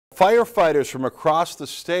Firefighters from across the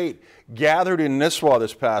state gathered in Nisswa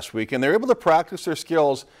this past week, and they're able to practice their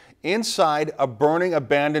skills inside a burning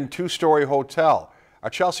abandoned two-story hotel.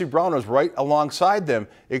 Our Chelsea Brown was right alongside them,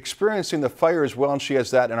 experiencing the fire as well, and she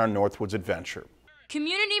has that in our Northwoods adventure.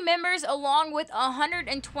 Community members, along with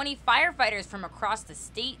 120 firefighters from across the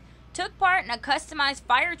state, took part in a customized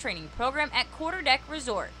fire training program at Quarterdeck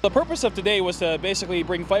Resort. The purpose of today was to basically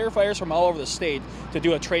bring firefighters from all over the state to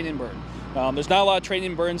do a training burn. There's not a lot of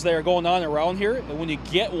training burns that are going on around here, and when you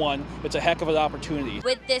get one, it's a heck of an opportunity.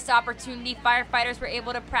 With this opportunity, firefighters were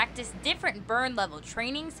able to practice different burn level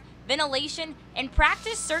trainings, ventilation, and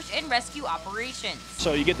practice search and rescue operations.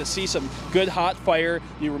 So you get to see some good hot fire,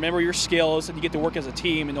 you remember your skills, and you get to work as a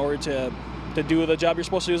team in order to do the job you're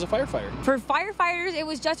supposed to do as a firefighter. For firefighters, it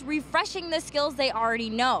was just refreshing the skills they already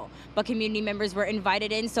know. But community members were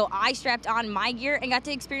invited in, so I strapped on my gear and got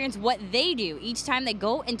to experience what they do each time they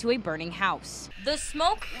go into a burning house. The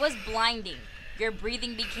smoke was blinding. Your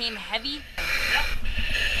breathing became heavy,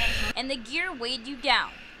 and the gear weighed you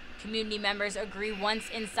down. Community members agree once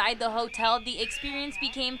inside the hotel, the experience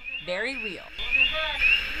became very real.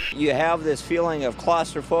 You have this feeling of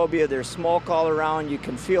claustrophobia, there's smoke all around, you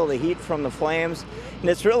can feel the heat from the flames, and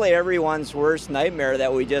it's really everyone's worst nightmare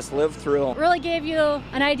that we just lived through. It really gave you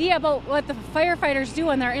an idea about what the firefighters do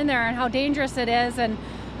when they're in there and how dangerous it is, and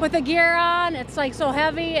with the gear on, it's like so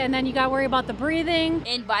heavy, and then you got to worry about the breathing.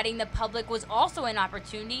 Inviting the public was also an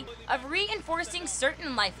opportunity of reinforcing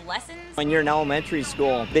certain life lessons. When you're in elementary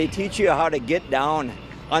school, they teach you how to get down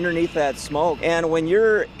underneath that smoke, and when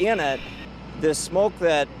you're in it, the smoke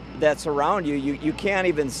that's around you, you can't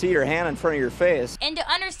even see your hand in front of your face. And to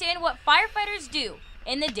understand what firefighters do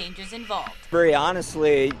and the dangers involved. Very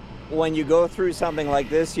honestly, when you go through something like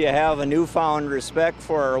this, you have a newfound respect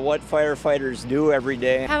for what firefighters do every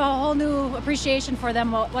day. Have a whole new appreciation for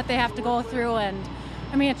them, what they have to go through, and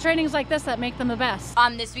I mean, it's trainings like this that make them the best.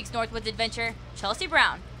 On this week's Northwoods Adventure, Chelsea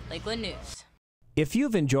Brown, Lakeland News. If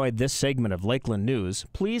you've enjoyed this segment of Lakeland News,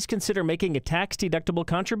 please consider making a tax-deductible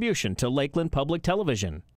contribution to Lakeland Public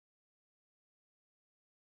Television.